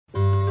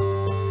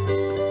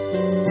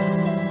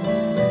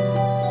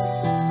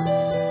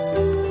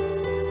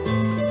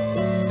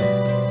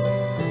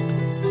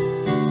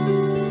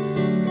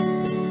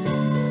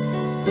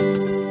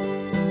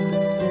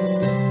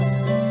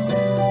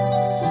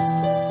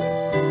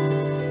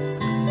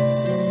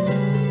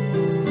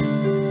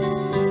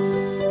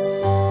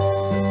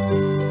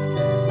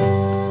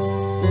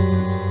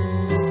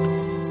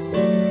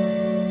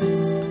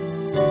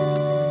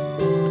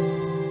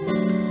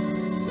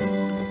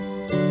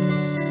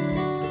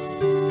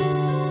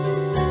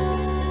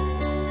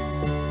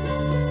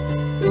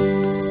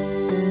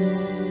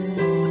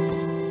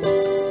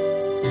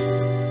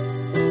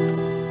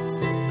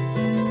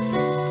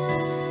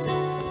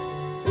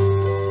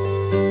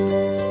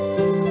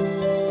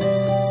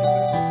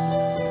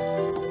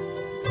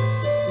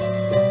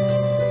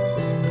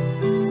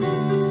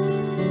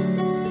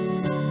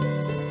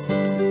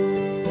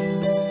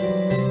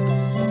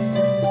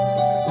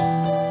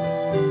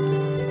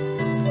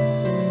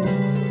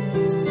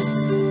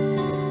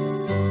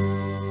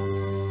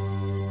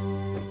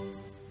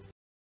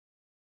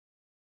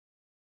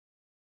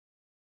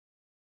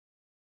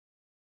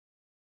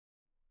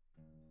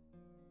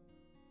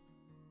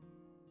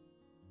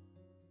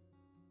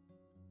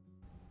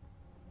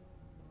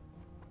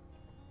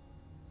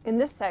In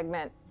this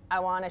segment, I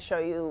want to show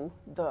you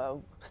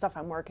the stuff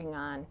I'm working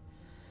on,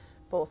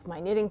 both my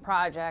knitting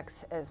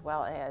projects as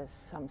well as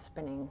some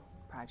spinning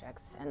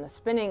projects. And the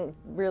spinning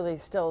really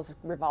still is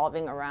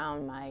revolving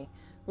around my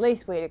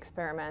lace weight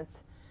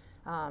experiments.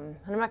 And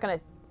I'm not going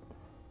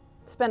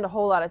to spend a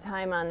whole lot of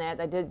time on that.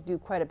 I did do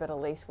quite a bit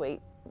of lace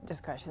weight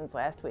discussions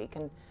last week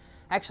and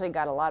actually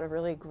got a lot of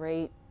really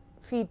great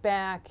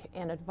feedback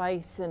and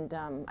advice and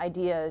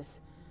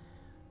ideas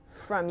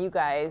from you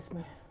guys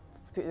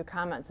through the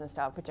comments and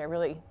stuff, which I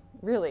really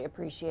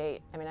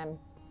appreciate. I mean,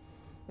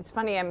 it's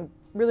funny, I'm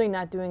really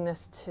not doing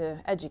this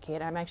to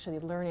educate. I'm actually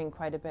learning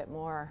quite a bit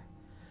more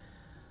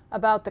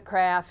about the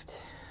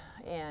craft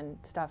and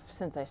stuff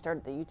since I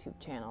started the YouTube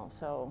channel.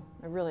 So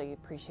I really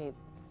appreciate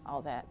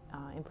all that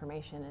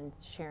information and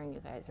sharing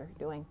you guys are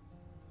doing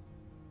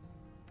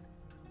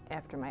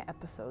after my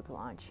episodes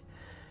launch.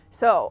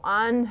 So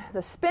on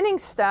the spinning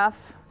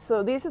stuff,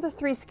 so these are the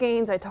 3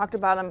 skeins. I talked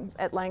about them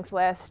at length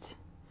last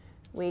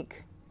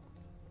week.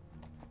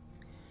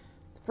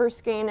 The first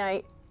skein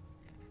I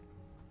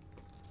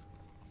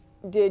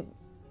did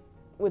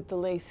with the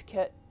lace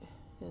kit,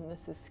 and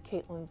this is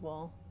Caitlin's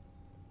wool.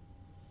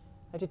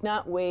 I did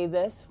not weigh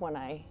this when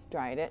I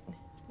dried it,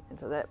 and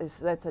so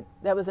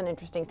that was an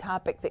interesting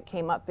topic that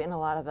came up in a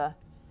lot of the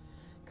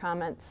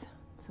comments.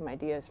 Some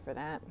ideas for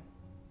that.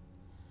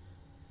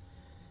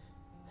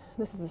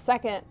 This is the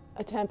second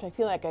attempt. I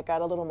feel like I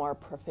got a little more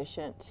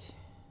proficient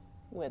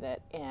with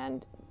it,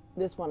 and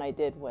this one I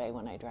did weigh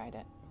when I dried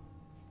it.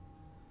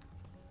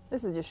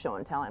 This is just show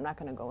and tell. I'm not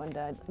going to go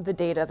into the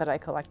data that I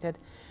collected.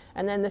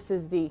 And then this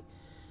is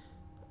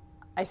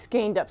I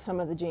skeined up some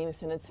of the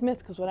Jameson and Smith,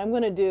 because what I'm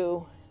going to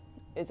do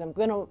is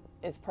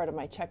as part of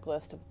my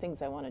checklist of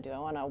things I want to do, I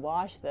want to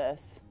wash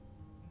this,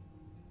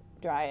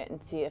 dry it,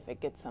 and see if it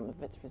gets some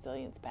of its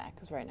resilience back,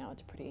 because right now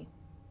it's pretty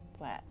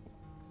flat.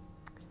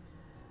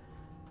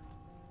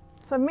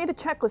 So I've made a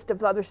checklist of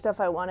the other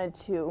stuff I wanted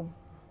to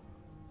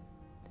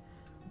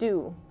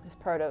do as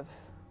part of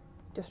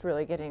just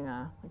really getting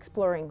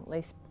exploring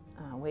lace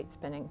weight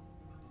spinning.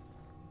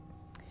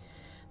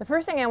 The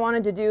first thing I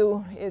wanted to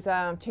do is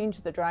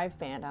change the drive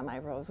band on my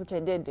Rose, which I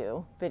did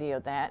do,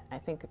 videoed that. I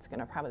think it's going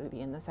to probably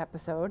be in this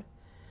episode.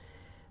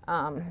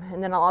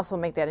 And then I'll also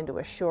make that into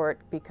a short,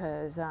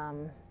 because I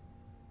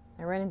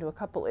ran into a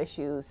couple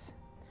issues,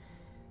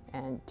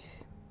 and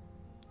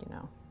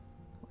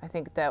I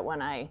think that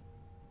when I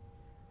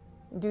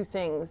do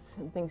things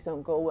and things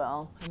don't go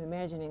well, I'm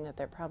imagining that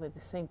they're probably the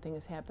same thing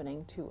is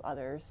happening to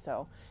others.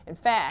 So in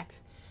fact,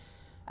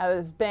 I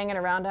was banging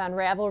around on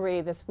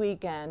Ravelry this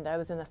weekend. I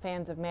was in the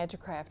Fans of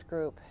Majacraft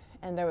group,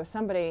 and there was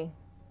somebody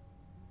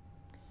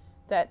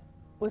that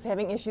was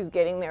having issues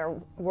getting their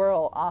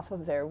whirl off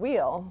of their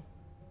wheel.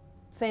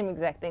 Same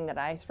exact thing that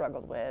I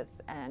struggled with.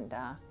 And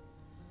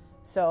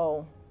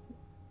so,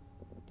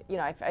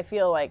 I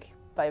feel like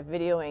by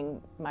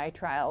videoing my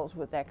trials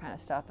with that kind of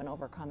stuff and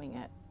overcoming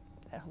it,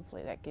 that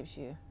hopefully that gives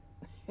you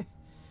at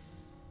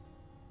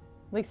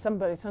least some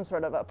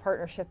sort of a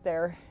partnership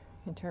there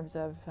in terms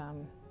of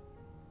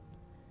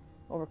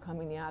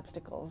overcoming the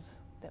obstacles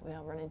that we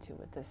all run into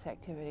with this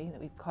activity that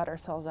we've caught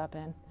ourselves up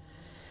in.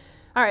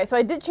 All right, so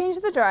I did change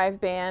the drive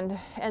band,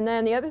 and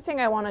then the other thing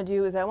I want to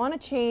do is I want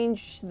to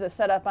change the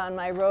setup on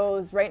my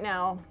Rose. Right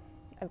now,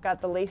 I've got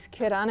the lace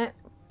kit on it,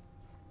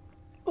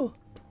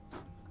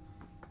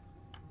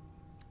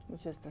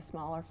 which is the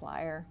smaller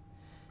flyer.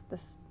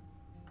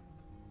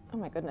 Oh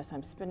my goodness,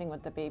 I'm spinning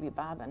with the baby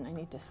bobbin. I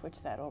need to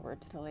switch that over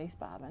to the lace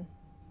bobbin.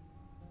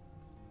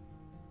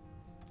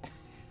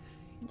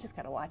 You just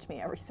gotta watch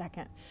me every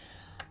second.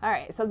 All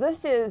right, so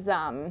this is,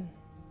 so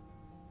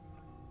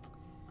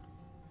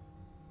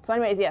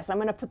anyways, yes, I'm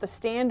gonna put the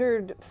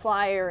standard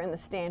flyer and the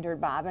standard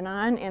bobbin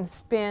on and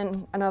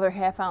spin another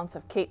 1/2 ounce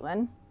of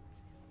Caitlin.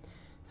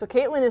 So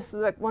Caitlin is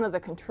one of the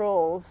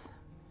controls.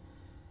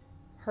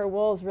 Her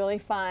wool is really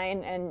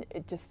fine, and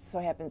it just so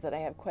happens that I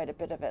have quite a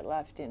bit of it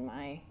left in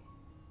my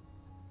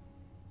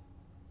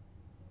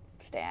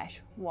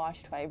stash,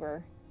 washed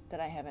fiber that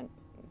I haven't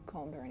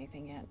combed or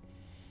anything yet.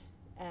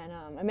 And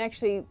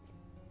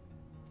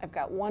I've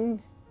got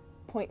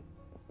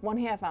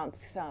 1.5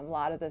 ounce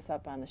lot of this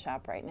up on the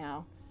shop right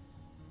now.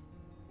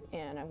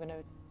 And I'm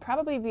gonna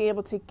probably be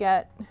able to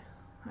get,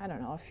 I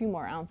don't know, a few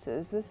more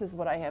ounces. This is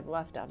what I have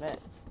left of it.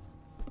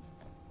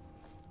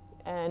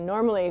 And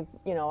normally,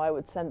 I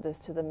would send this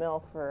to the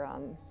mill for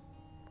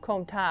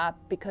comb top,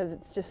 because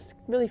it's just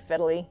really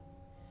fiddly.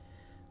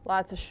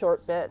 Lots of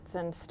short bits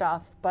and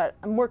stuff, but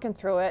I'm working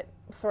through it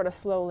sort of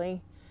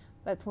slowly.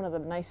 That's one of the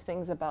nice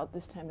things about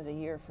this time of the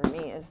year for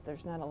me, is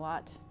there's not a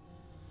lot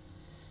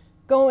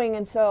going,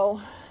 and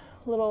so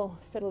little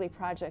fiddly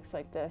projects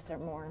like this are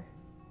more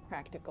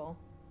practical.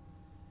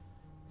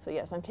 So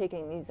yes, I'm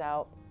taking these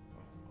out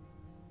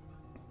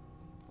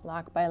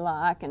lock by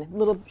lock, and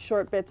little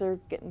short bits are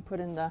getting put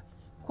in the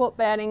quilt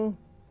batting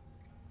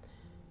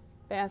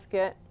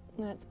basket.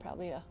 That's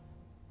probably a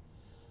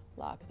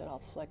lock that I'll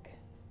flick.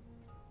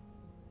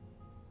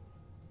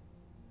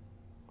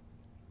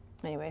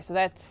 Anyway, so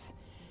that's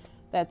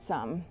that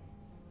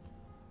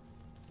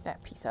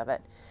piece of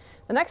it.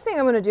 The next thing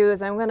I'm going to do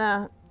is I'm going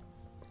to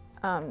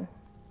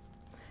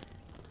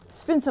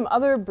spin some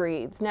other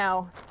breeds.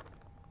 Now,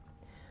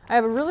 I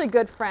have a really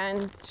good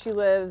friend. She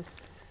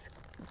lives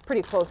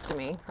pretty close to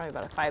me, probably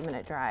about a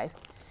 5-minute drive.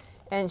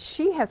 And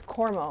she has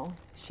Cormo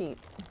sheep.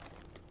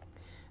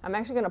 I'm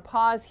actually going to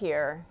pause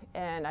here,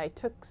 and I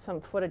took some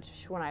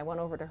footage when I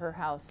went over to her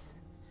house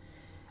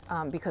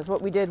because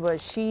what we did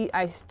was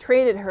I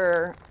traded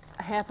her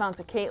a 1/2 ounce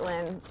of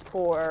Caitlin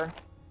for,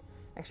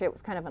 actually it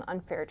was kind of an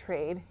unfair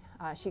trade.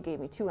 She gave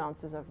me 2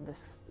 ounces of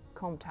this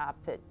comb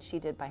top that she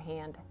did by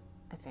hand,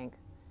 I think.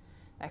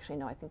 Actually,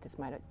 no, I think this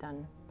might have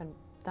been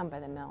done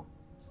by the mill.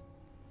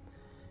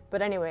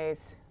 But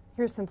anyways,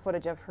 here's some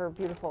footage of her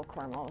beautiful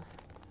Cormos.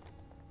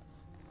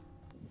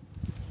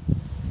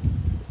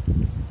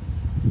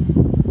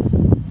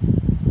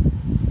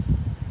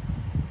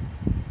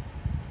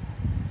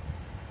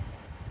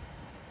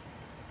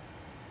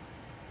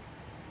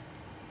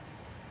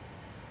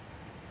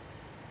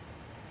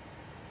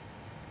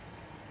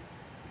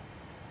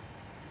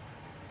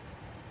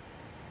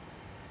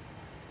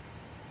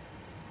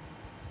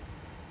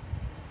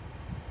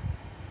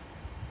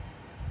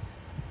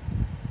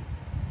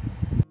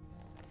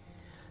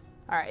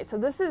 All right, so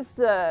this is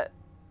the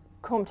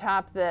comb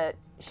top that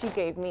she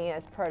gave me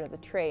as part of the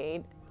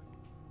trade.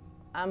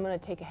 I'm gonna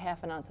take a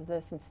 1/2 ounce of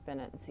this and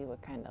spin it and see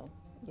what kind of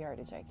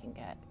yardage I can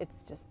get.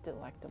 It's just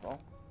delectable.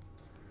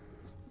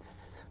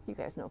 You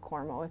guys know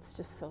Cormo, it's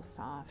just so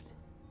soft.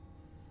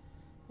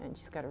 And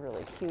she's got a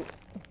really cute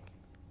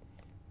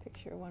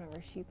picture of one of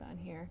her sheep on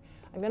here.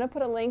 I'm gonna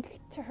put a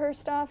link to her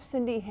stuff.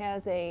 Cindy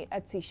has a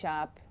Etsy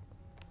shop,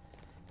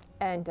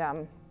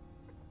 and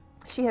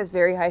she has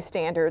very high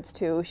standards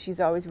too. She's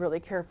always really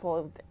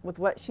careful with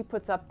what she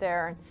puts up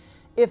there. And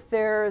if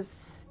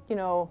there's, you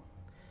know,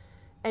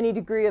 any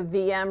degree of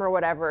VM or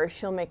whatever,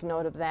 she'll make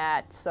note of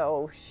that.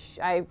 So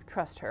I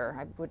trust her.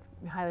 I would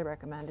highly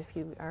recommend, if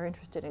you are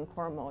interested in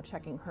Cormo,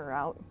 checking her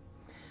out.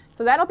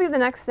 So that'll be the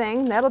next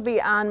thing. That'll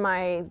be on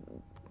my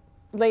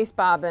lace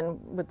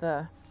bobbin with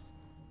the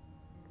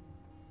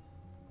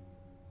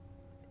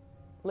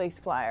lace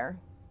flyer,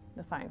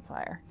 the fine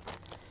flyer.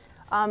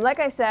 Like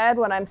I said,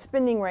 what I'm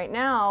spinning right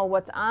now,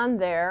 what's on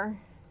there,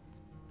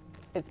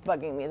 it's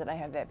bugging me that I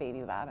have that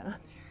baby bobbin on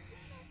there.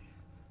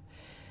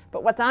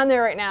 But what's on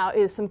there right now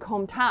is some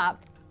comb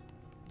top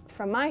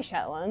from my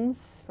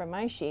Shetlands, from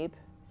my sheep.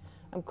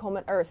 I'm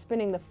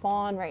spinning the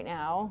fawn right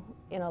now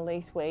in a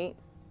lace weight.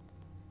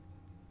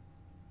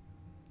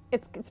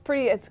 It's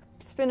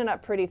spinning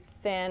up pretty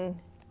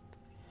thin.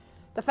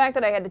 The fact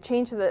that I had to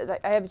change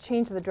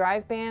the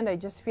drive band, I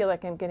just feel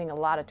like I'm getting a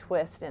lot of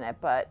twist in it,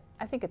 but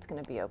I think it's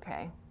going to be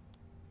okay.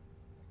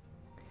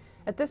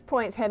 At this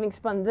point, having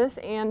spun this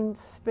and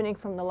spinning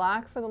from the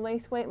lock for the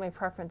lace weight, my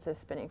preference is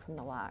spinning from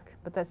the lock.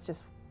 But that's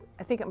just,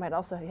 I think it might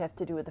also have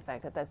to do with the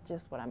fact that that's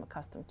just what I'm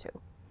accustomed to.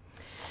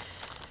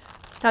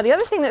 Now, the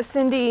other thing that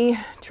Cindy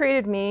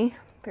traded me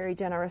very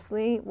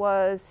generously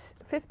was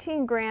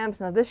 15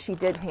 grams. Now, this she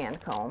did hand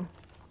comb.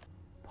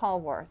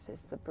 Paulworth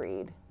is the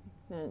breed.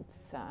 And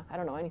it's, I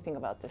don't know anything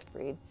about this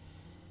breed.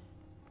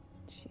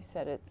 She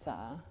said it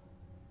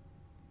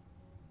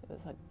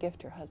was a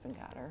gift her husband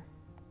got her,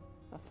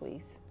 a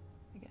fleece,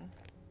 I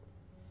guess.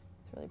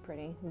 It's really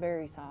pretty,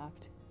 very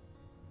soft.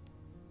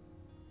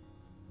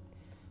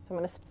 So I'm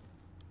going to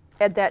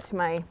add that to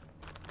my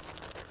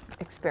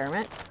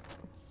experiment,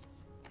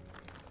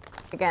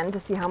 again, to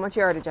see how much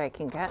yardage I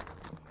can get.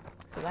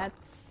 So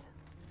that's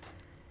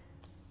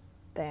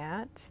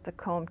that, the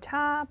comb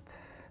top.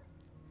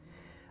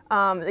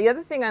 The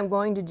other thing I'm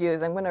going to do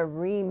is I'm going to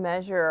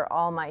remeasure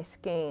all my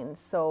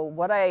skeins. So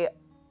what I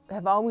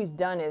have always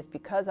done is,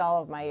 because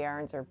all of my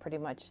yarns are pretty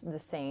much the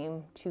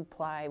same,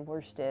 2-ply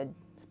worsted,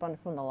 spun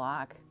from the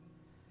lock,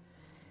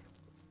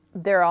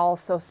 they're all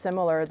so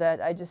similar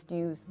that I just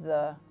use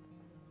the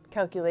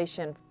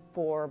calculation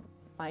for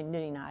my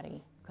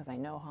nitty-knotty, because I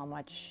know how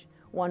much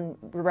one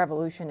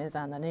revolution is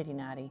on the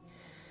nitty-knotty.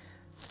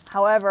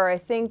 However, I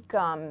think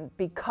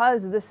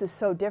because this is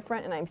so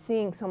different and I'm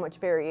seeing so much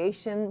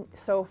variation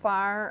so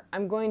far,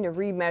 I'm going to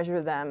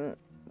remeasure them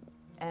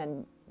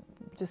and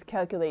just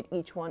calculate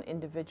each one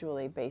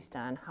individually based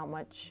on how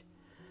much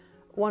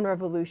one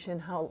revolution,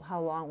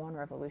 how long one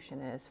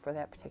revolution is for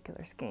that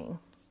particular skein.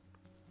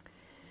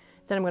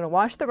 Then I'm going to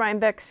wash the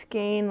Rhinebeck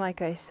skein,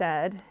 like I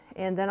said,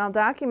 and then I'll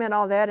document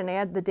all that and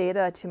add the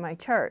data to my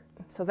chart.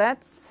 So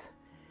that's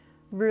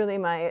really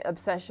my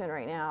obsession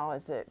right now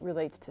as it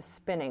relates to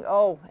spinning.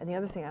 Oh, and the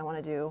other thing I want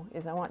to do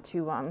is I want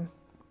to,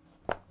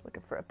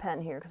 looking for a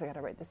pen here because I got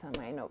to write this on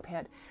my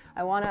notepad.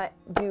 I want to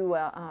do,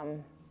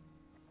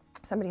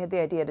 somebody had the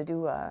idea to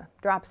do a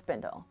drop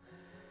spindle.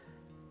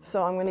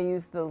 So I'm going to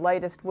use the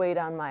lightest weight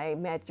on my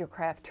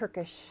Majacraft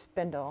Turkish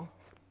spindle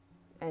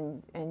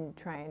and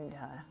try and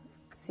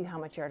see how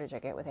much yardage I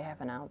get with a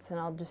 1/2 ounce. And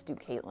I'll just do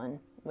Caitlin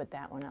with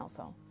that one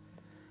also.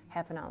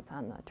 1/2 ounce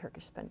on the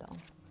Turkish spindle.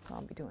 So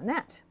I'll be doing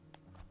that.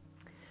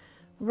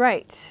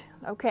 Right,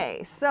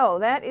 okay, so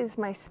that is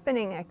my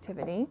spinning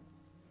activity.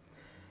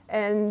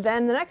 And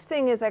then the next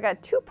thing is I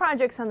got 2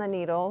 projects on the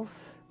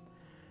needles.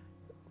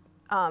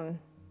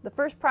 The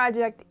first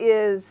project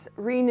is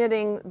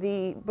re-knitting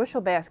the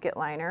bushel basket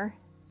liner.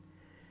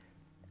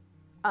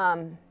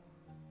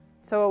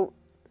 So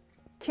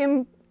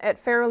Kim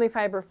at Fairily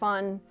Fiber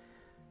Fun,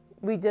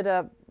 we did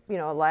a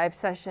live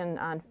session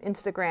on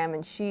Instagram,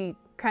 and she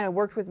kind of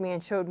worked with me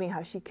and showed me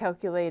how she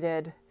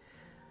calculated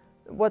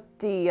what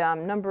the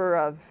number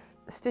of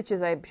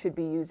stitches I should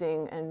be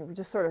using, and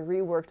just sort of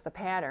reworked the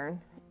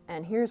pattern.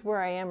 And here's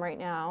where I am right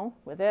now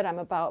with it. I'm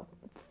about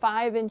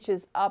 5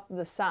 inches up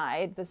the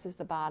side. This is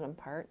the bottom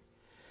part.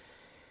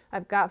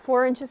 I've got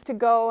 4 inches to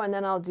go, and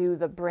then I'll do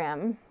the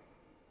brim.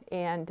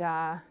 And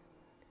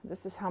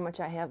this is how much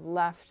I have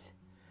left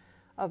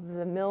of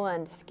the mill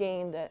end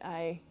skein that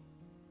I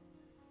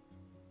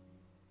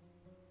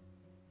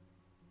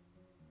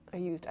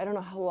used. I don't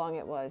know how long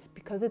it was,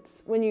 because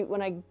it's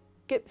when I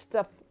get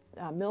stuff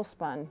mill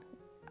spun,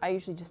 I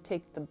usually just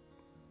take the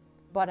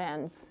butt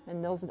ends,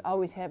 and those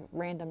always have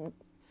random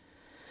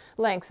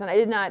lengths, and I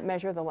did not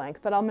measure the length,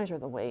 but I'll measure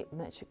the weight,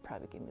 and that should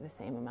probably give me the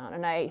same amount.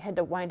 And I had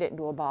to wind it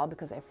into a ball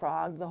because I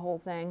frogged the whole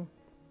thing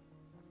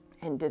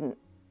and did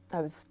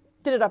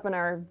it up in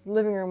our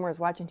living room where I was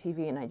watching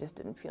TV, and I just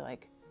didn't feel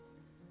like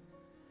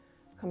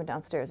coming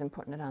downstairs and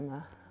putting it on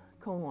the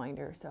cone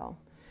winder. So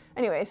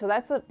anyway, so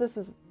this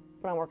is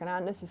what I'm working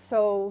on. This is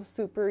so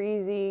super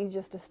easy,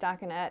 just a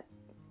stockinette,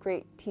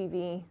 great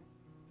TV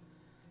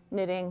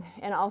knitting,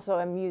 and also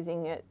I'm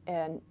using it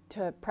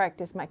to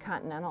practice my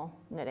continental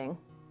knitting.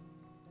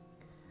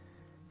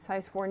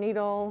 Size 4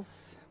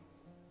 needles,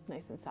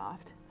 nice and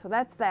soft. So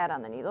that's that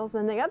on the needles.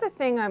 And the other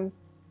thing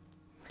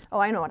oh,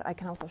 I know what I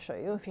can also show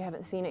you if you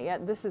haven't seen it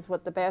yet. This is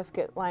what the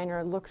basket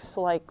liner looks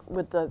like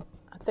with the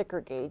thicker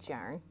gauge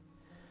yarn.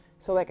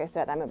 So like I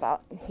said, I'm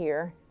about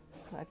here.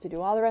 So I have to do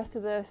all the rest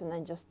of this and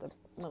then just the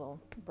little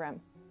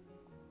brim.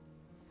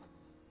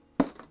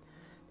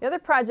 The other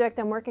project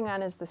I'm working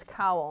on is this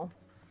cowl.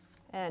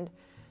 And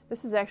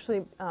this is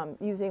actually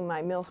using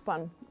my mill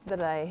spun that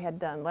I had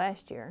done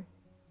last year.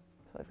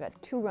 So I've got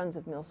 2 runs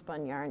of mill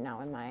spun yarn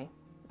now in my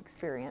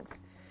experience.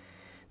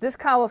 This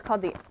cowl is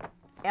called the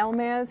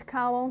Almaz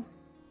cowl,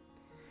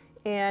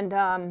 and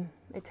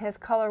it has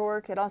color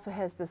work. It also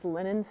has this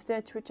linen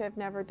stitch, which I've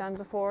never done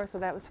before, so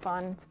that was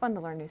fun. It's fun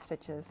to learn new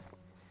stitches.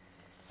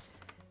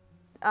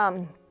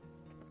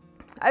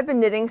 I've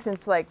been knitting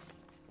since like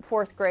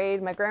 4th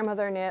grade. My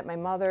grandmother knit, my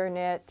mother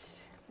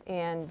knit,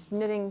 and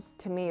knitting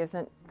to me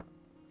isn't,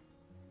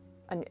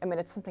 I mean,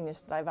 it's something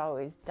that I've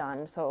always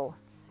done, so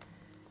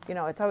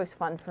it's always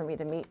fun for me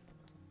to meet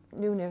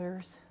new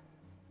knitters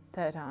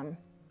that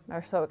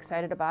are so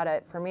excited about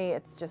it. For me,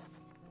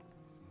 it's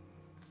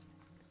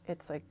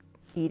like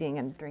eating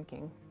and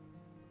drinking.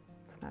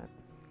 It's not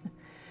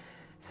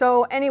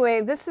So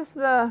anyway, this is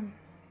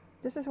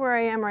where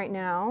I am right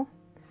now,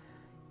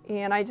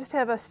 and I just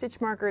have a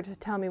stitch marker to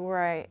tell me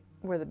where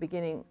the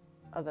beginning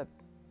of the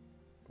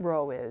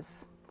row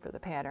is for the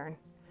pattern,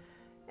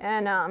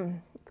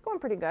 and it's going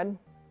pretty good.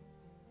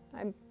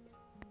 I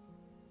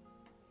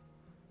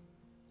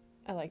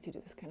like to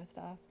do this kind of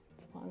stuff.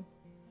 It's fun.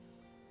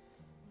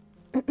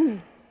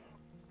 I'm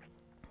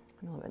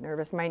a little bit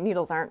nervous. My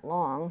needles aren't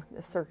long.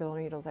 The circular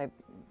needles I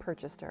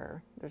purchased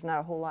there's not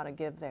a whole lot of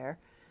give there.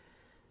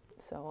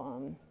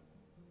 So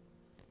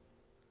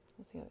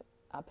let's see the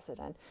opposite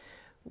end.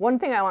 One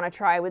thing I want to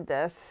try with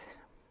this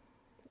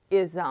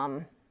is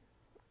I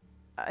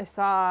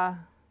saw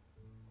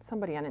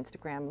somebody on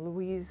Instagram,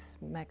 Louise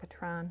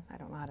Mecatron. I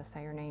don't know how to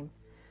say her name.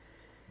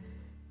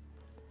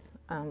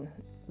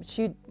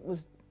 She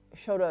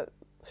showed a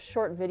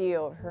short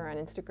video of her on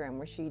Instagram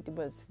where she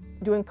was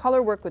doing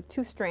color work with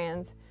 2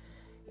 strands,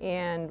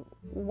 and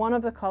one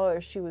of the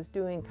colors she was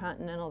doing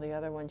continental, the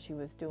other one she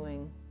was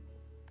doing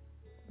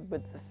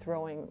with the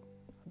throwing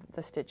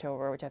the stitch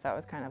over, which I thought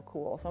was kind of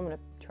cool. So I'm going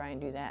to try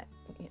and do that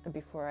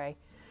before I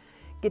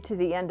get to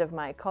the end of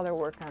my color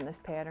work on this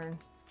pattern.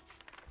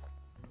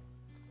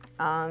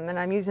 And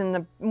I'm using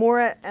the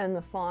Morat and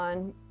the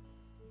fawn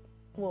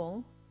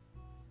wool.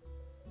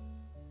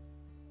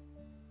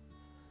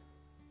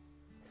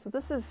 So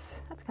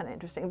that's kind of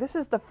interesting. This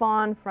is the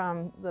fawn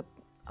from the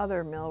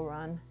other mill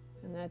run,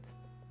 and that's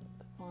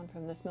the fawn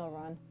from this mill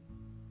run.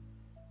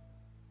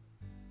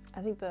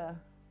 I think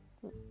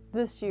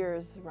this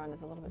year's run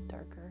is a little bit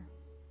darker,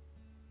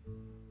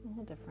 a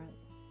little different.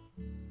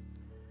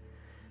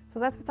 So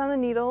that's what's on the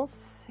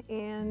needles,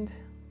 and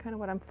kind of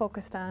what I'm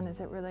focused on as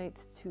it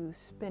relates to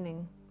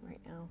spinning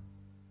right now.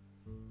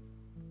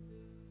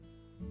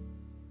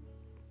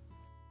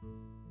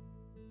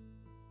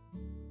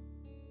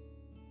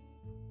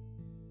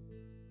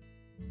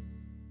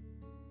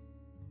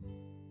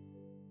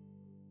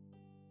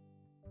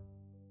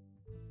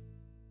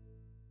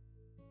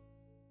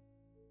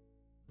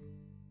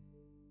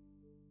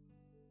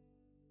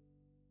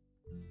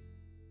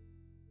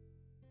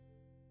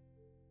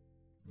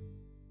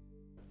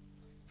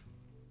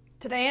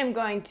 Today I'm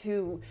going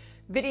to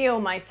video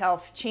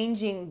myself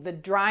changing the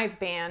drive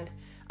band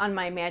on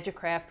my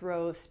Majacraft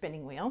Rose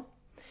spinning wheel.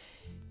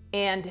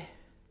 And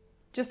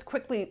just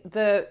quickly,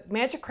 the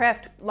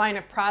Majacraft line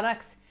of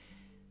products,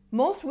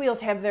 most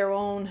wheels have their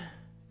own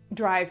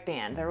drive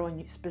band, their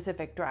own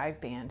specific drive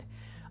band.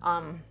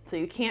 So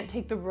you can't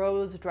take the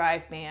Rose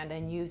drive band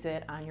and use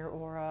it on your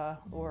Aura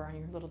or on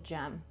your little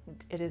gem.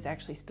 It is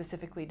actually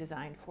specifically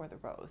designed for the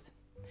Rose.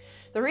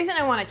 The reason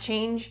I want to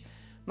change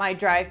my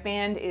drive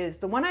band is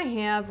the one I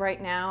have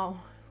right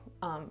now,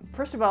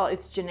 first of all,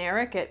 it's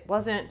generic. It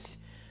wasn't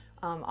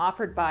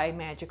offered by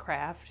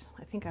Majacraft.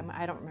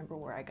 I don't remember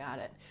where I got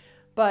it,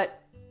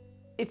 but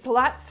it's a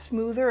lot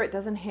smoother. It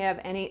doesn't have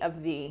any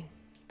of the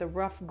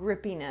rough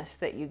grippiness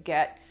that you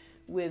get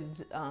with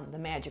the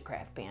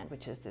Majacraft band,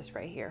 which is this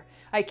right here.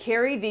 I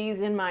carry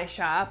these in my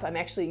shop. I'm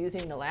actually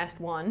using the last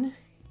one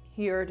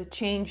here to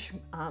change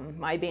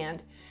my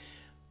band.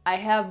 I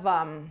have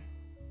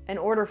an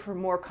order for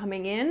more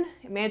coming in.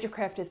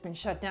 Majacraft has been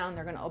shut down.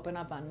 They're going to open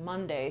up on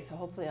Monday, so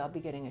hopefully I'll be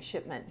getting a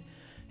shipment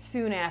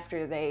soon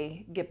after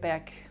they get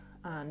back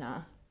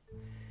on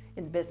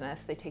in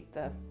business. They take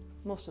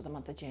most of the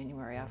month of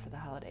January off for the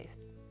holidays.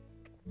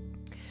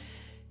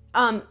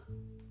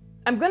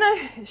 I'm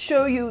gonna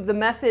show you the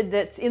method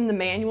that's in the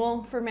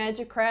manual for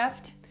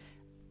Majacraft,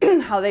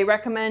 how they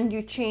recommend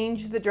you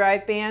change the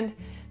drive band.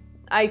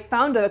 I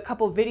found a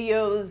couple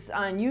videos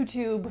on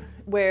YouTube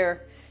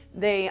where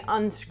they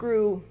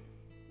unscrew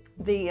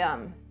the,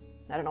 I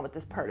don't know what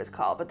this part is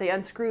called, but they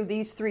unscrew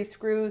these 3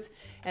 screws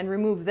and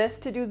remove this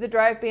to do the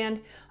drive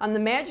band. On the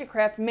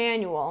Majacraft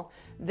manual,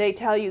 they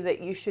tell you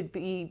that you should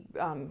be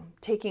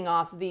taking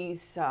off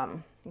these, I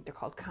think they're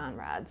called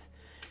conrods,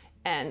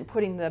 and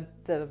putting the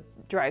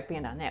drive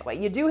band on that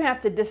way. You do have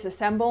to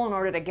disassemble in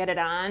order to get it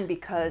on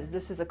because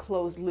this is a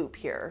closed loop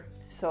here.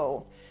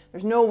 So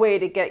there's no way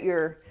to get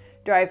your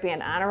drive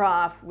band on or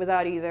off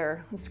without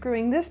either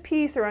unscrewing this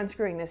piece or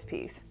unscrewing this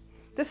piece.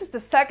 This is the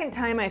second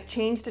time I've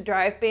changed a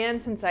drive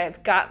band since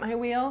I've got my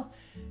wheel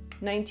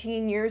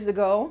 19 years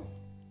ago.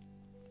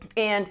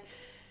 And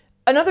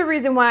another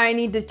reason why I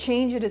need to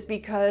change it is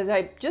because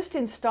I just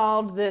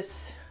installed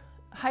this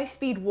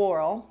high-speed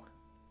whorl.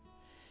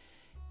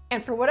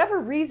 And for whatever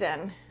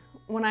reason,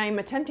 when I'm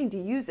attempting to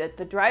use it,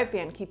 the drive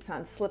band keeps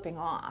on slipping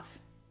off.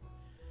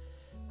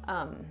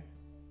 And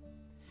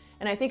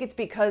I think it's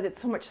because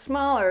it's so much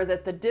smaller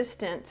that the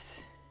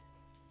distance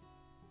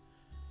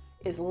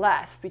is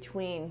less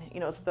between, you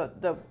know,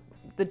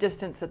 the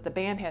distance that the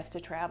band has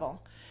to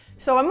travel.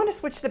 So I'm going to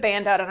switch the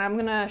band out and I'm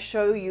going to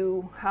show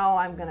you how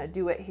I'm going to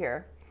do it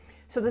here.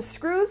 So the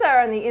screws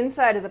are on the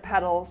inside of the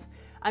pedals.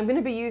 I'm going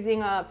to be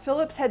using a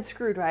Phillips head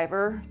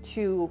screwdriver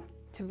to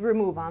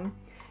remove them.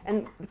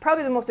 And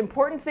probably the most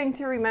important thing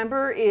to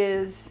remember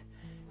is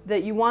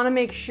that you want to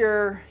make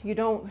sure you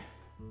don't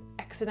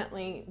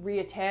accidentally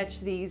reattach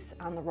these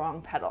on the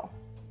wrong pedal.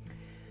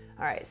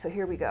 All right, so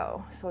here we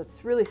go. So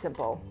it's really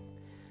simple.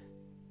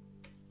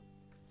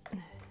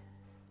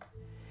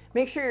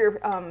 Make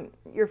sure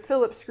your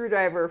Phillips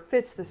screwdriver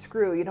fits the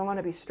screw. You don't want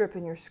to be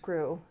stripping your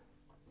screw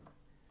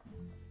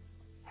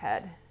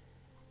head.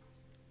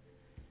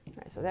 All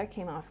right, so that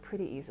came off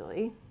pretty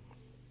easily.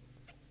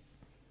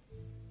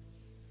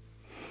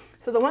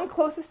 So the one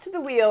closest to the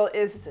wheel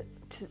is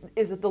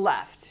at the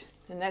left,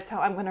 and that's how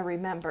I'm going to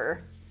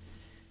remember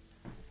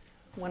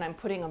when I'm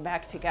putting them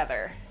back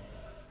together.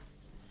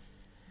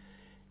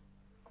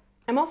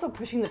 I'm also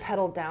pushing the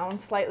pedal down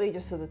slightly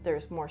just so that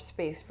there's more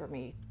space for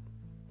me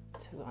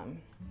to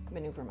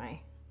maneuver my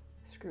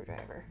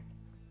screwdriver.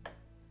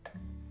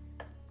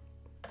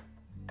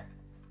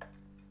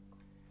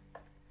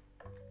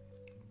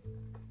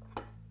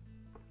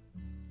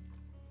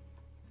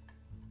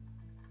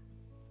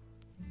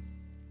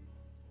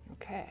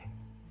 Okay.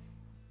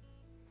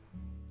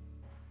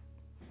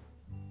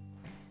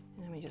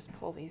 And let me just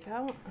pull these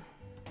out.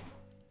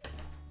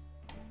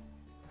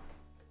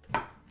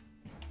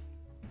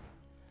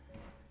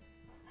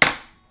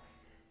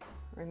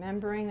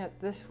 Remembering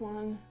that this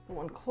one, the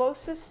one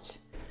closest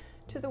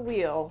to the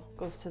wheel,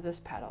 goes to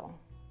this pedal.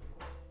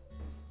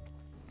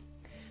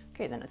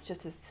 Okay, then it's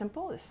just as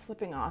simple as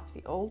slipping off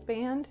the old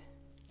band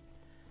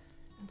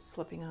and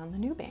slipping on the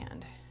new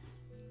band.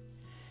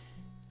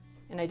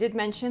 And I did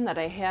mention that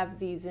I have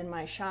these in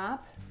my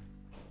shop.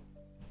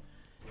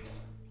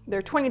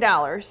 They're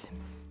 $20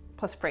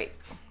 plus freight.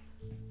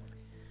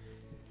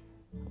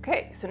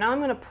 Okay, so now I'm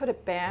going to put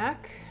it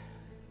back.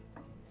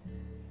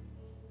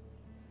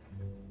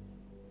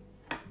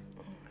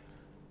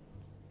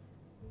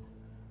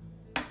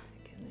 Back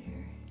in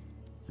there.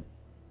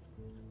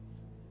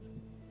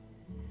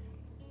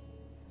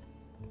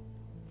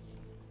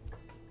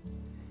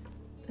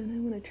 And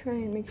I'm going to try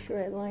and make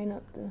sure I line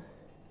up the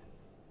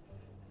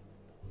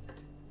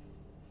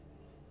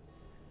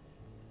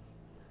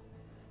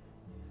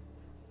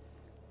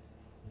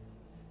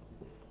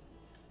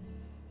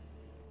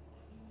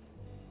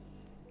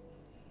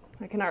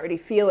I can already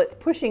feel it's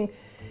pushing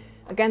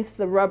against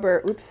the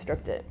rubber, oops,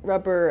 stripped it,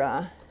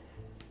 rubber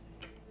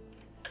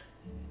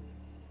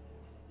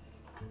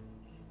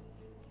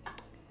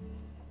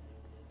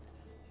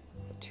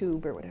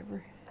tube or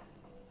whatever.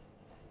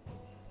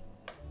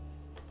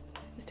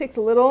 This takes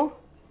a little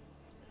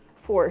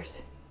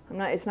force.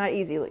 It's not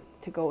easy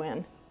to go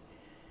in.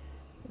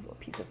 There's a little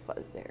piece of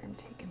fuzz there I'm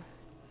taking.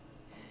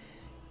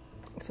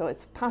 So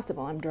it's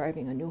possible I'm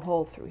driving a new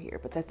hole through here,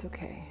 but that's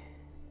okay.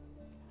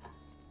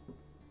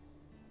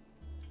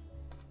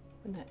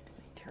 Wouldn't that be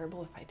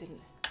terrible if I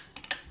didn't?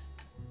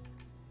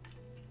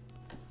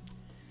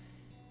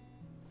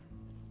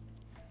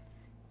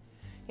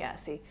 Yeah,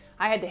 see,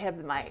 I had to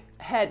have my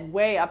head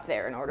way up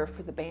there in order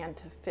for the band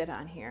to fit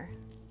on here.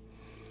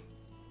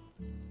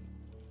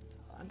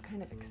 I'm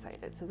kind of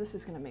excited. So this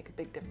is going to make a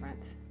big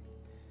difference,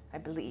 I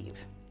believe,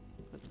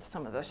 with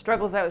some of the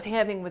struggles I was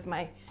having with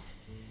my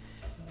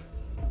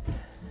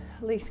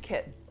lace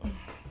kit.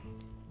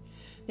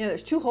 Yeah,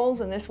 there's 2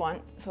 holes in this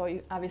one, so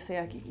obviously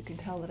you can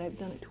tell that I've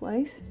done it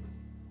twice.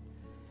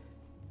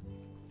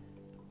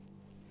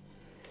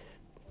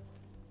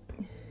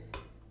 And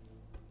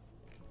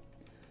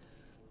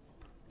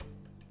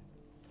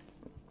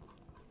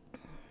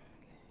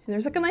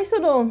there's like a nice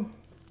little,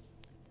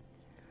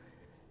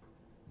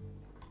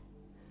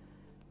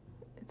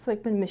 it's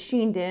like been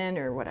machined in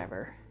or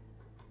whatever.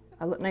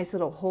 A nice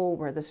little hole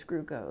where the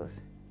screw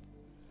goes.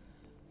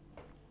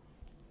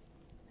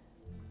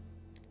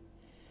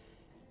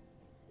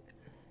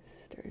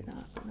 Start it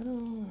up a little,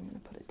 I'm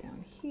going to put it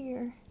down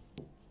here.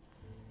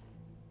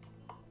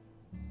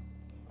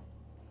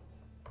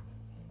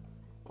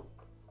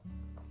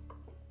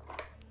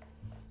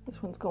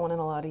 This one's going in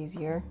a lot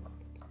easier.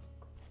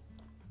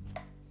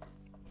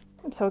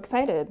 I'm so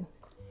excited.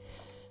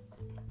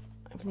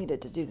 I've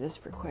needed to do this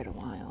for quite a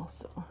while,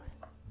 so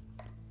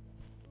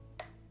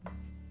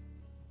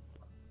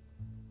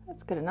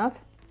that's good enough.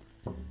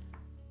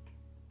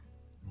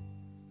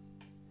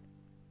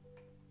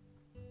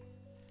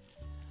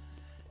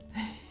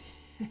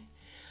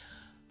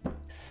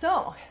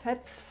 So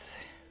that's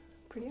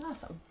pretty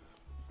awesome.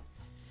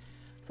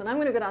 So now I'm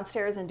going to go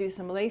downstairs and do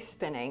some lace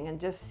spinning and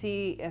just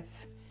see if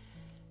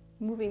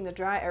moving the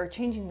drive or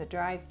changing the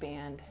drive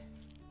band.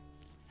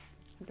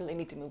 I really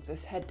need to move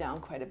this head down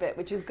quite a bit,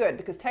 which is good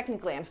because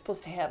technically I'm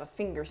supposed to have a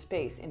finger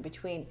space in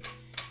between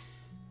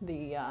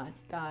the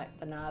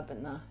knob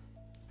and the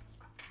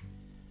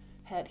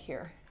head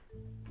here.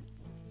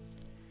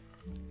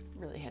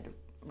 Really had to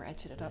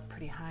ratchet it up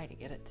pretty high to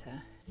get it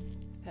to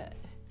fit.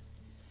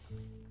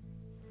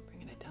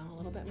 Bringing it down a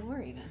little bit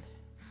more even.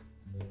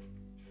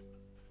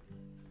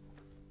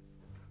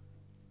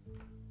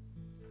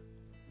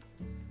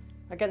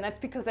 Again, that's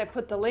because I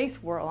put the lace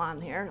whorl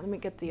on here. Let me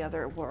get the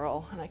other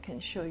whorl and I can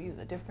show you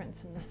the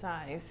difference in the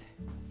size.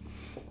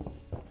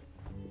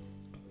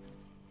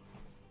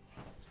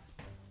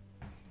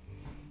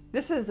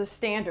 This is the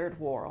standard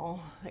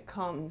whorl that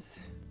comes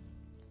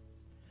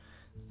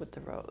with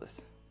the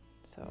Rose.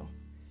 So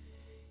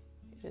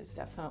it is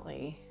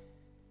definitely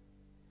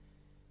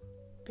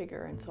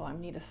bigger, and so I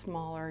need a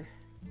smaller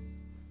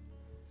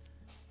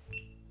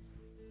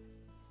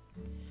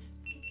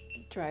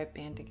drive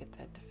band to get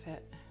that to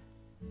fit.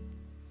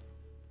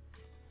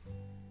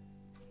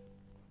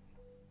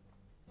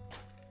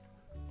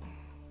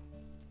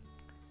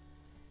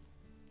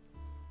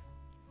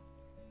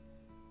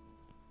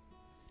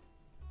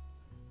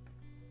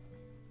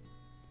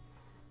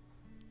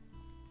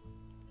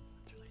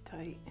 It's really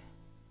tight.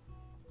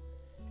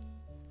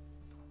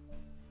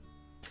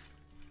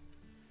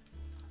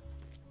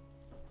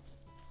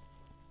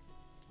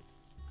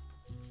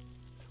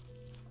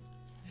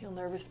 I feel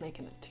nervous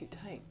making it too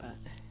tight, but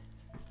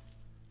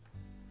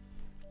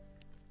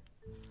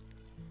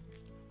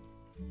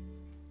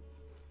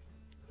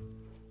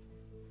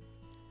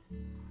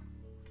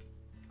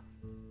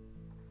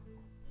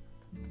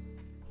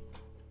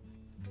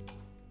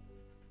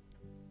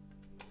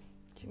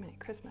Jiminy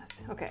Christmas.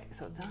 Okay,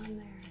 so it's on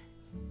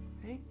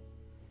there, right?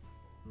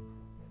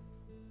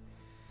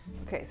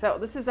 Okay, so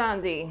this is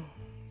on the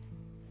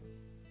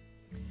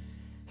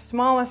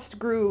smallest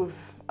groove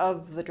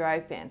of the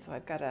drive band, so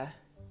I've got to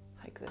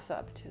hike this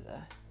up to the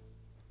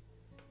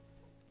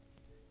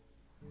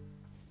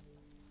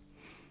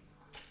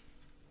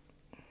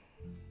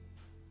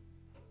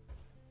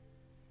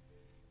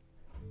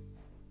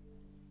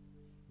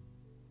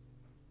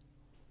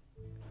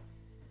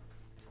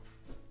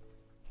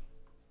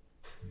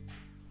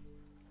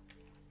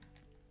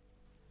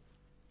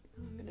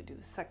I'm going to do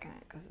the second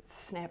because it's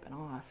snapping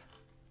off.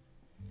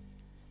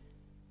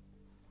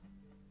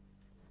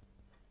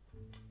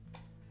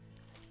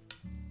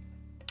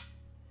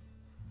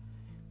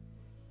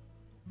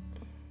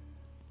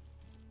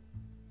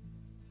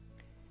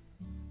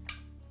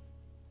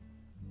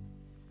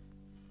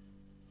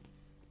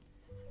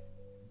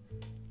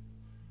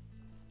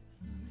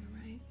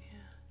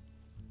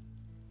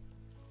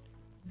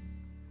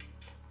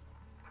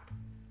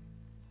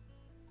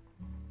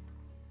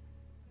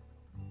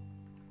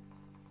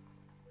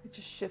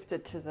 Just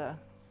shifted to the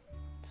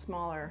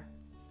smaller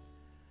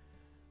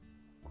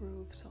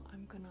groove, so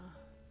I'm gonna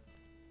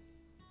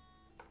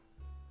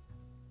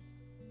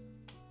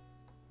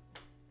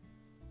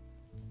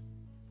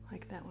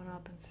hike that one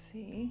up and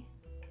see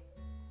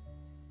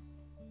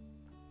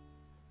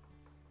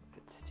if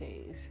it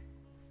stays.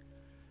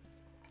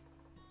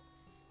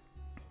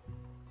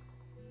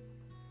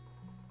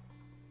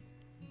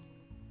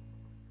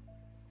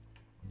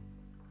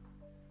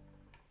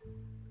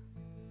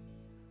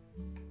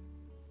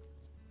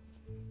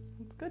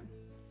 Good.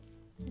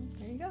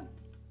 There you go.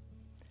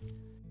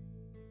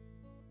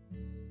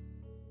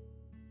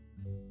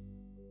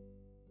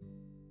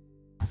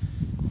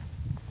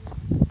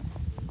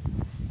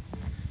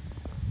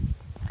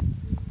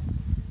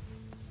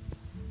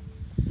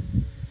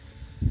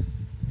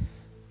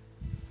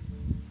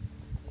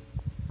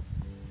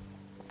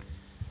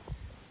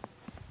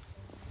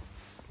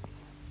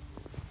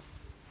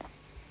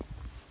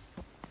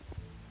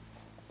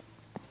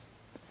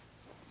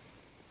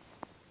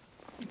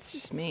 It's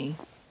just me.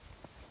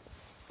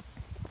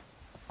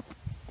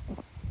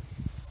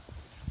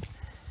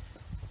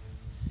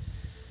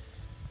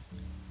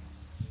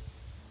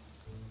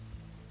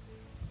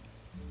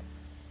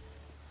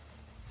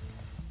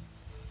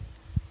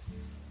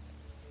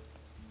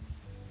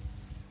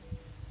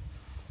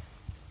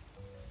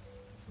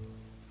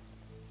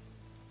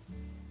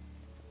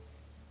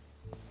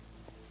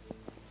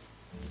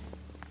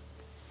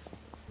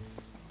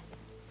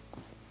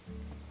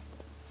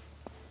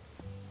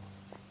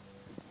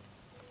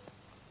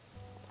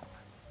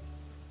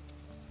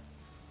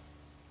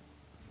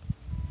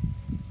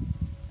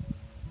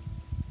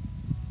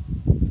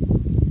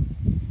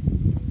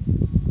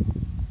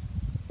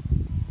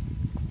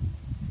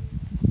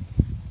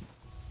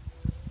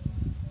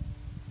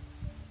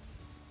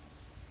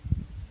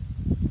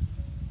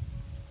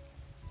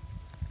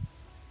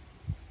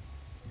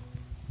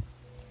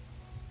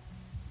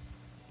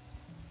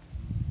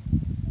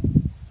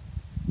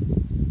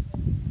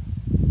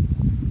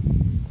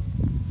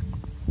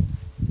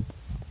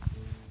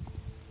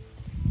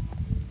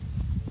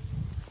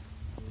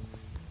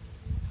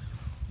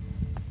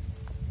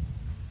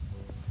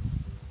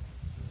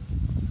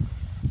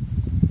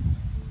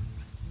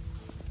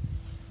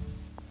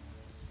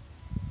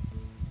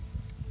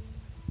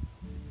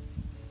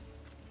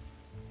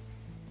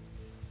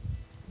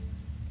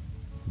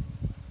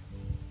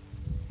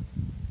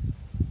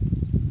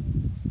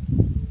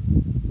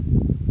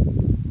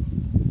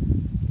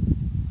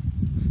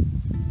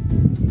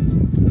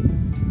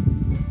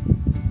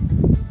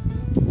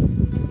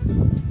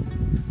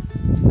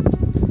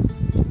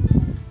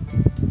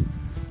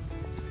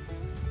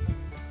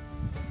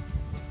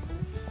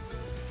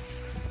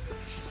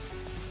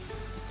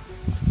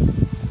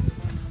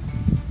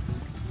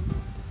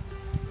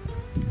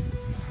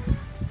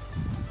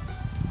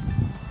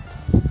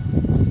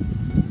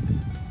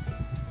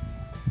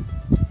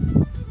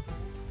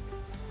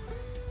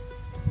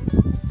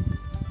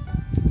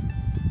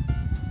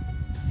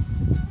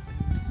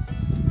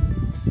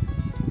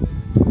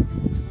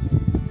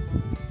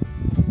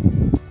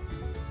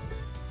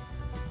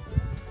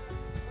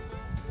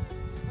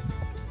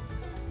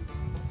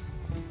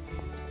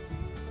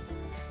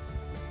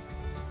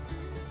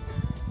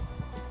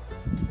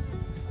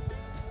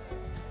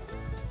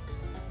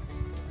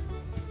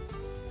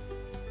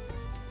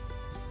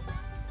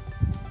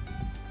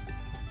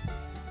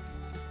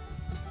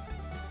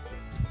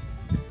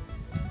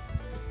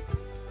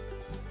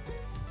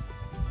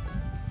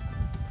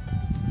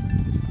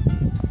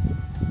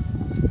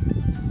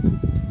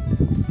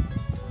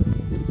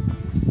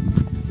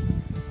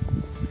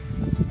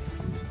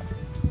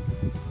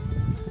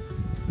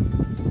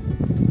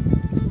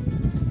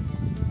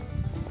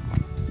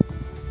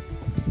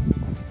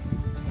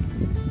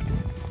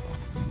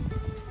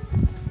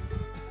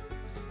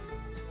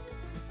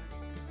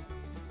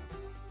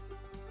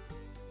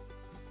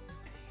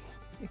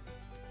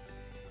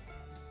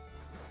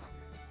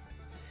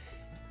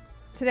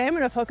 Today I'm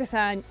going to focus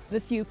on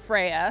this ewe,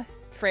 Freyja.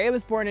 Freyja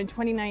was born in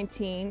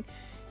 2019.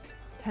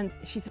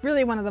 She's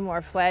really one of the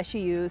more flashy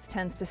ewes,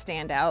 tends to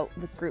stand out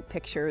with group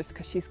pictures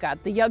because she's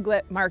got the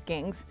euglet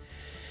markings,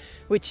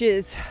 which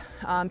is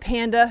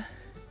panda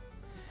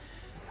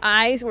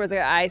eyes, where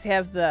the eyes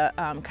have the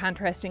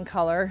contrasting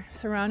color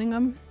surrounding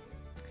them.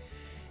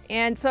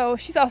 And so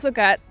she's also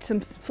got some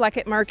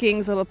flecket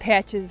markings, little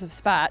patches of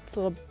spots,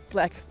 little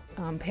black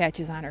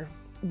patches on her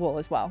wool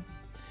as well.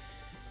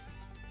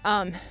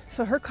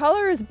 So her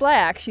color is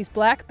black. She's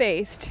black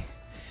based,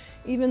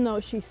 even though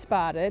she's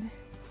spotted.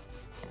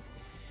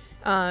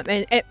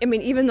 And I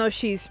mean, even though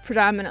she's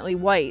predominantly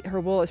white, her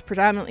wool is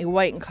predominantly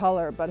white in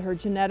color, but her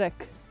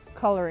genetic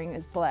coloring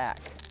is black.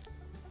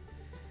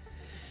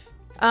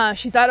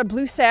 She's out of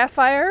blue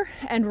sapphire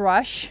and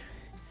rush.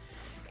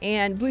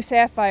 And blue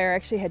sapphire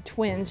actually had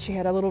twins. She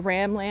had a little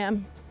ram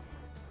lamb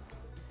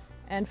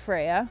and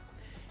Freyja.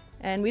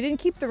 And we didn't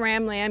keep the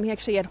ram lamb. He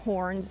actually had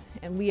horns,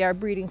 and we are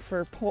breeding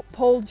for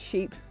polled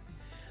sheep,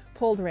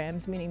 polled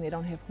rams, meaning they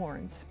don't have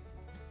horns.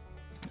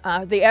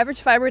 The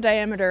average fiber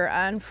diameter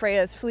on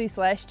Freyja's fleece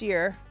last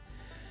year,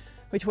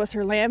 which was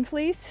her lamb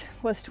fleece,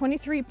 was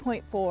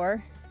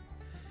 23.4.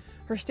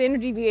 Her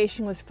standard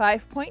deviation was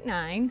 5.9.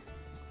 Come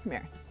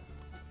here.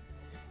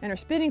 And her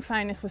spinning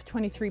fineness was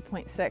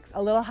 23.6,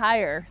 a little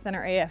higher than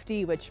her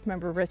AFD, which,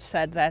 remember, Rich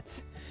said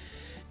that's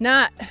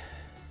not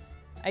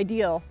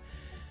ideal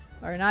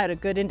or not a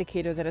good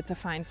indicator that it's a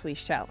fine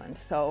fleece challenge.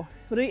 So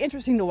it'll be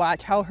interesting to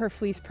watch how her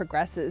fleece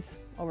progresses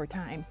over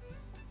time.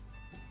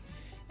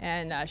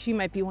 And she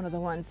might be one of the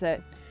ones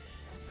that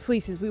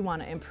fleeces we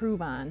want to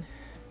improve on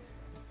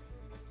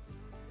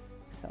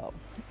So,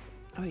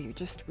 oh, you're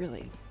just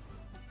really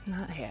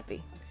not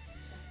happy.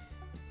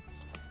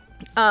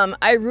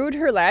 I rooed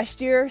her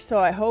last year, so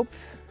I hope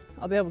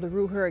I'll be able to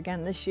roo her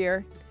again this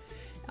year.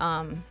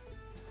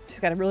 She's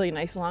got a really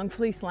nice long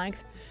fleece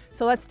length.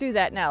 So let's do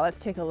that now. Let's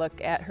take a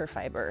look at her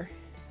fiber.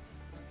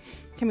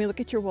 Can we look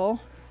at your wool?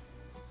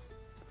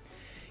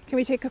 Can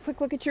we take a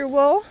quick look at your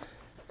wool?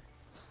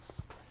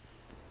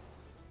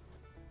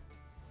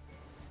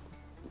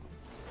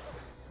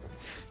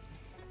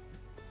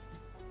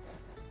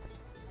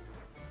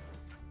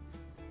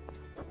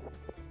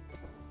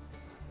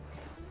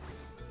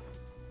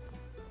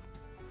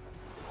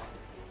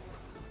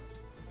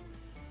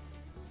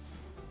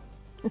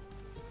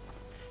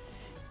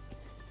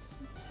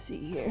 See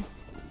here.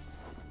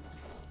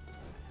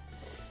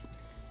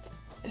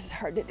 This is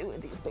hard to do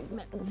with these big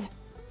mittens. All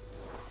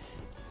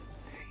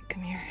right,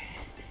 come here.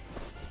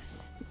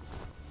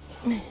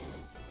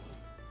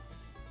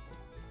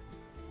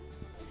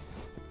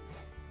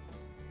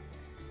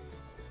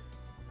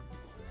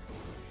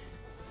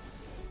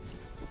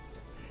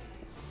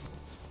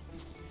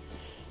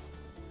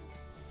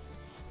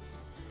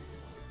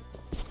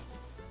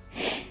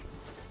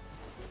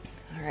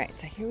 All right,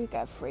 so here we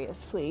got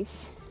Freyja's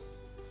fleece.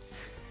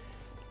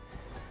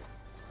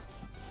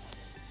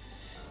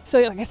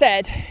 So like I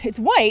said, it's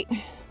white,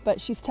 but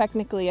she's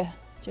technically a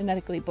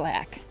genetically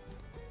black.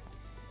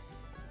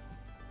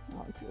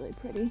 Oh, it's really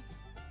pretty.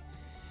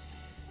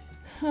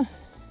 Huh.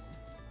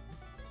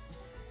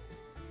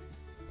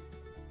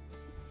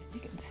 You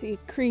can see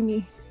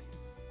creamy,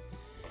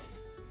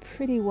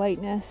 pretty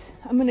whiteness.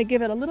 I'm gonna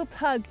give it a little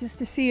tug just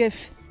to see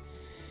if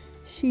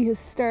she has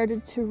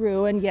started to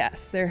rue, and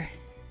yes, they're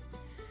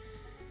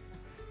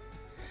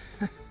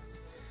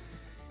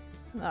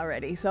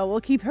already. So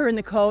we'll keep her in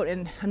the coat,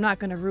 and I'm not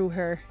going to roo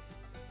her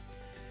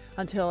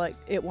until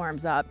it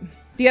warms up.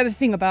 The other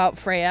thing about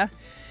Freyja,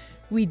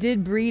 we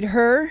did breed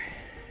her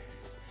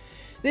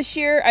this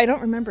year. I don't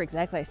remember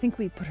exactly. I think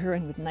we put her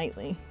in with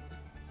Nightly.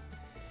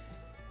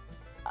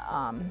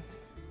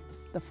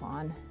 The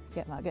fawn,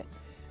 can't mug it.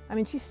 I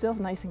mean, she's still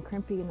nice and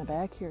crimpy in the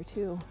back here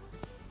too.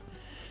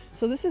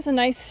 So this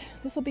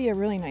will be a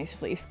really nice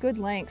fleece, good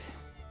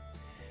length,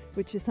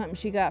 which is something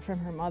she got from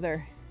her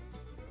mother.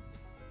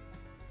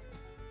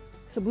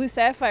 So Blue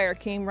Sapphire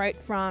came right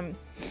from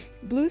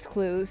Blue's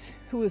Clues,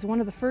 who was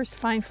one of the first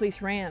fine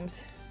fleece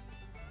rams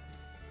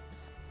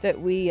that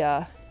we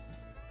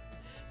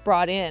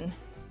brought in.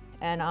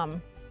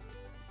 And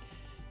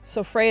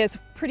so Freyja's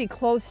pretty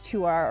close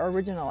to our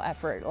original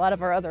effort. A lot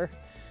of our other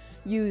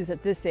ewes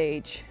at this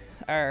age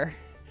are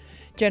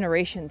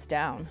generations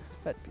down,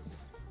 but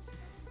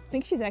I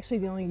think she's actually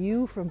the only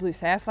ewe from Blue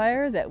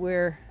Sapphire that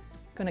we're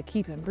gonna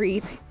keep and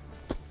breed.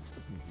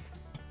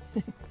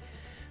 I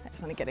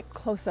just want to get a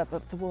close-up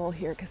of the wool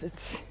here because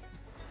it's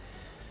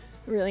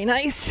really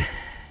nice. All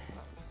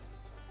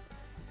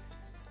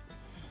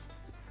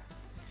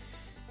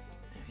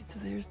right, so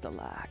there's the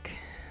lock.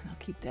 I'll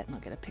keep that and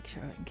I'll get a picture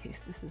of it in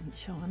case this isn't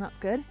showing up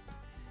good.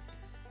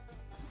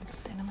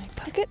 Put that in my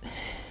pocket.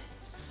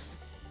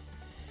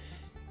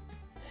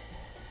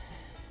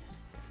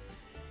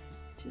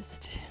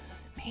 Just,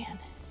 man,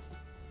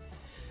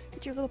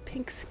 get your little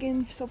pink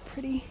skin. You're so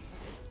pretty.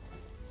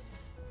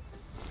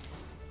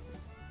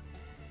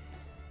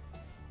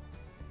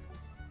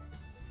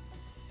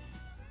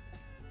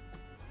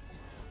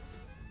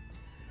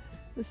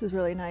 This is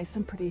really nice.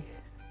 I'm pretty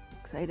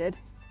excited.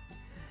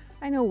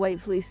 I know white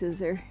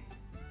fleeces are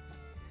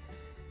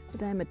a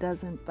dime a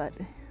dozen, but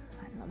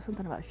I don't know,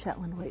 something about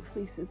Shetland white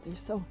fleeces. They're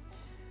so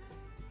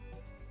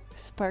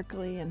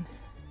sparkly and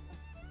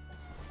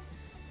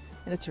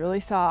it's really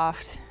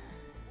soft.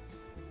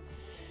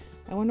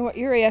 I wonder what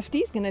your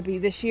AFD is going to be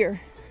this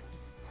year.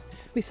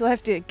 We still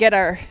have to get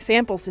our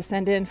samples to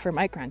send in for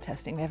micron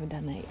testing. We haven't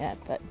done that yet,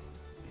 but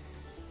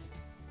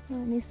a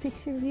nice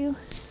picture of you.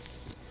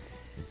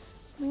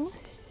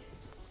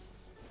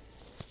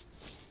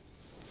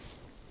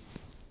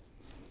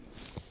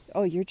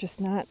 Oh, you're just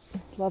not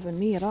loving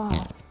me at all.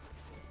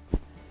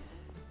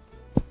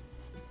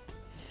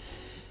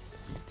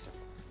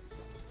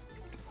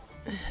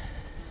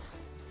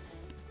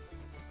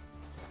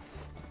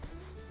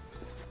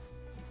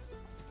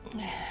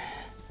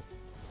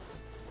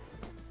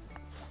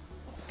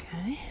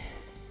 Okay.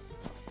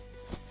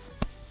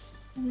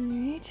 All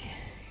right.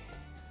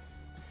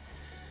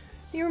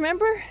 You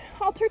remember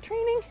halter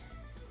training?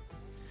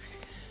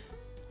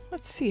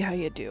 Let's see how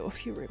you do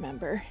if you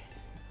remember.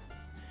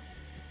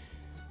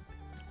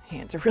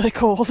 Hands are really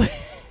cold.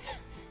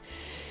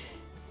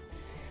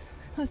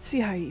 Let's see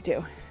how you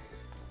do.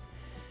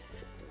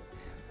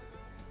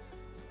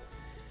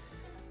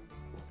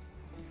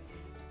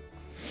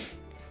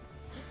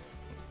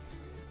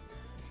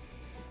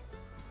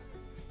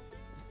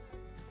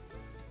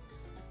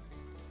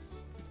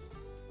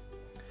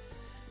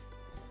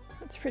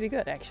 That's pretty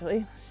good,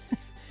 actually.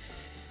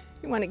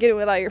 You want to get it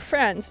with all your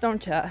friends,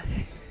 don't you?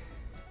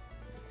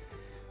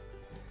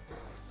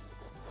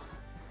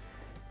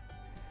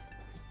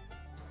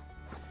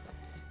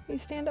 You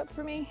stand up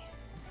for me?